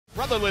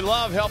Brotherly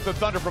love helped the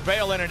Thunder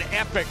prevail in an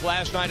epic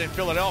last night in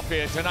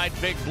Philadelphia. Tonight,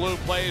 Big Blue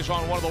plays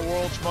on one of the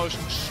world's most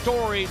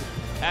storied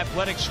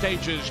athletic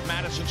stages,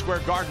 Madison Square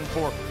Garden.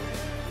 For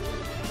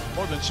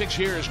more than 6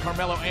 years,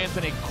 Carmelo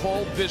Anthony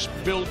called this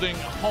building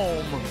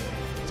home.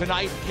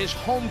 Tonight, his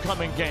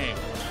homecoming game.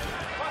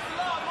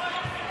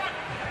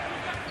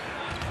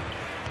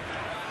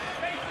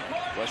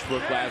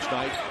 Westbrook last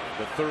night,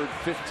 the third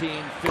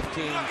 15-15-15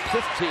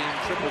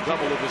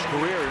 triple-double of his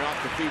career. And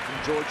off the feet from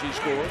George, he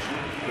scores.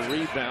 The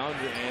rebound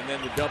and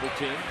then the double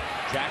team.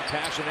 Jack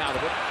passing out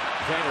of it.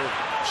 Tanner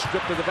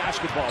stripped of the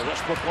basketball.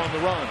 Westbrook on the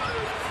run.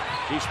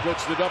 He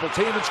splits the double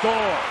team and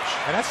scores.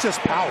 And that's just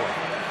power.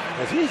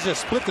 As he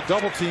just split the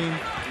double team.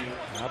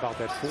 How about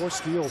that? 4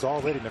 steals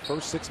already in the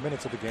first 6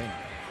 minutes of the game.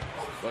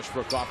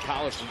 Westbrook off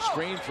Collison's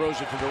screen, throws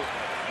it to the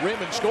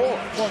rim and scores.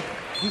 Well,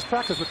 he's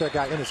practiced with that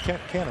guy in his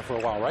cannon for a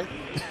while, right?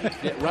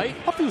 Yeah, right?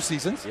 A few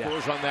seasons. Yeah.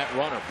 Scores on that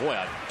runner. Boy,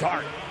 a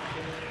dart.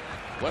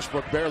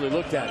 Westbrook barely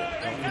looked at it.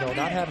 You know,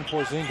 not having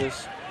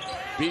Porzingis.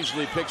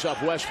 Beasley picks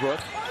up Westbrook.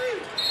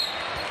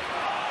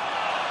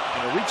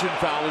 And a reaching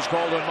foul is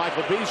called on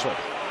Michael Beasley.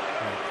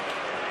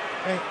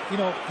 And, you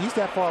know, he's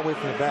that far away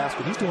from the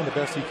basket. He's doing the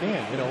best he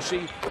can, you know.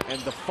 See,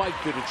 and the fight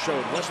that it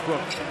showed.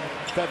 Westbrook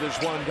feathers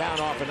one down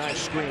off a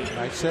nice screen.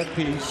 Nice set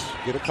piece.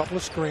 Get a couple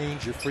of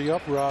screens. You free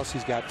up Russ.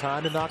 He's got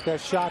time to knock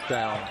that shot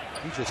down.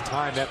 He just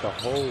timed that the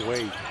whole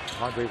way.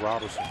 Andre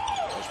Robertson.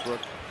 Westbrook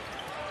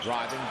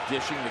driving,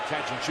 dishing, the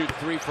catch and shoot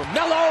three from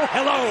Melo.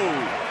 Hello!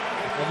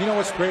 And you know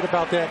what's great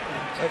about that?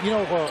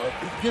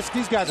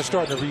 These guys are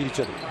starting to read each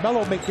other.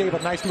 Melo gave a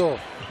nice little,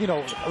 you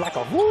know, like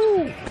a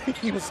whoo.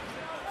 He was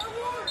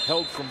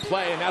held from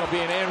play, and that'll be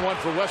an and one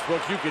for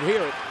Westbrook. You could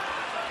hear it.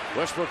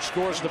 Westbrook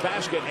scores the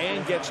basket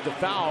and gets the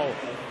foul.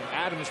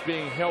 Adams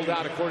being held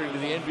out according to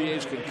the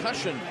NBA's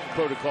concussion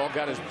protocol.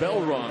 Got his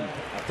bell rung.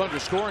 A Thunder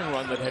scoring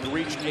run that had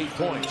reached 8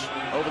 points.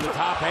 Over the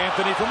top,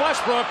 Anthony from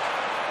Westbrook.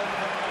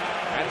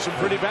 That's some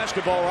pretty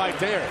basketball right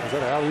there. Is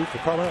that an alley-oop for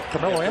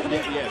Carmelo Anthony?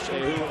 Yes,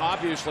 who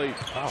obviously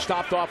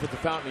stopped off at the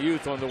Fountain of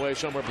Youth on the way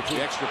somewhere between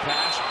extra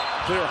pass.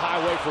 Clear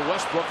highway for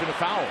Westbrook and a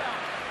foul.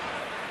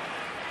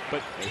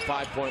 But a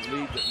 5-point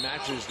lead that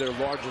matches their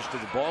largest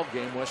of the ball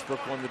game.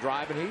 Westbrook won the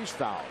drive and he's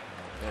fouled.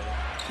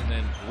 And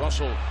then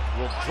Russell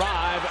will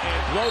drive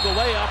and blow the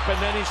layup,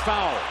 and then he's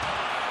fouled.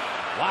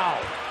 Wow.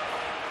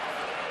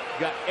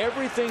 Got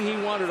everything he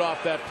wanted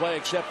off that play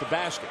except the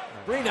basket.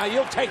 Green, now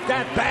you'll take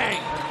that.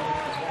 Bang.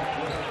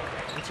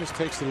 It just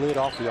takes the lid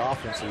off the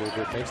offense a little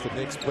bit. Makes the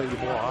Knicks play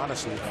more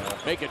honestly.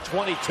 Make it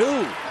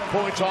 22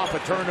 points off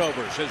of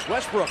turnovers as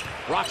Westbrook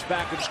rocks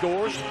back and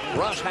scores.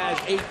 Russ has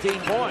 18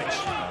 points.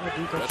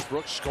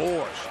 Westbrook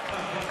scores.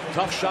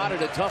 Tough shot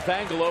at a tough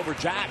angle over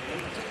Jack.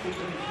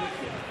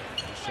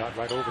 Shot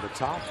right over the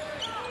top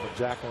of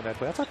Jack on that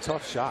play. That's a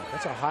tough shot.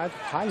 That's a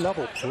high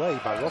level play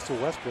by Russell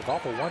Westbrook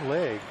off of one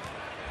leg.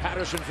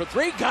 Patterson for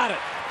three. Got it.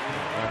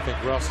 And I think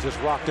Russ just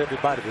rocked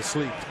everybody to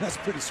sleep. That's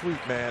pretty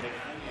sweet, man.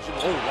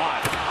 Oh,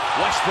 wow.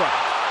 Westbrook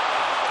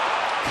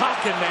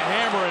cocking the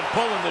hammer and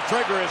pulling the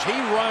trigger as he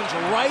runs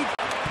right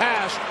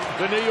past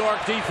the New York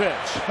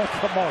defense.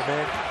 Come on,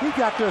 man. He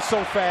got there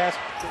so fast.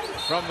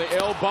 From the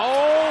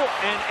elbow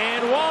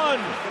and one.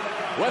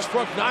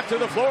 Westbrook knocked to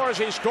the floor as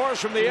he scores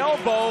from the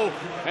elbow,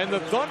 and the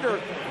Thunder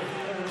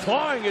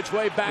clawing its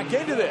way back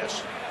into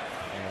this.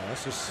 Yeah,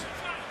 that's just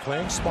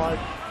playing smart.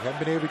 Haven't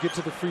been able to get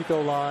to the free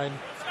throw line.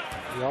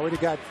 He already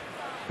got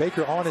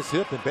Baker on his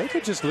hip, and Baker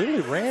just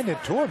literally ran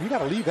into him. You got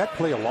to leave that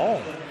play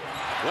alone.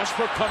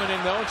 Westbrook coming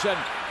in though and said,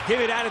 "Give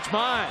it out, it's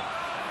mine."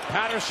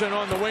 Patterson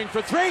on the wing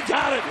for three,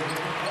 got it.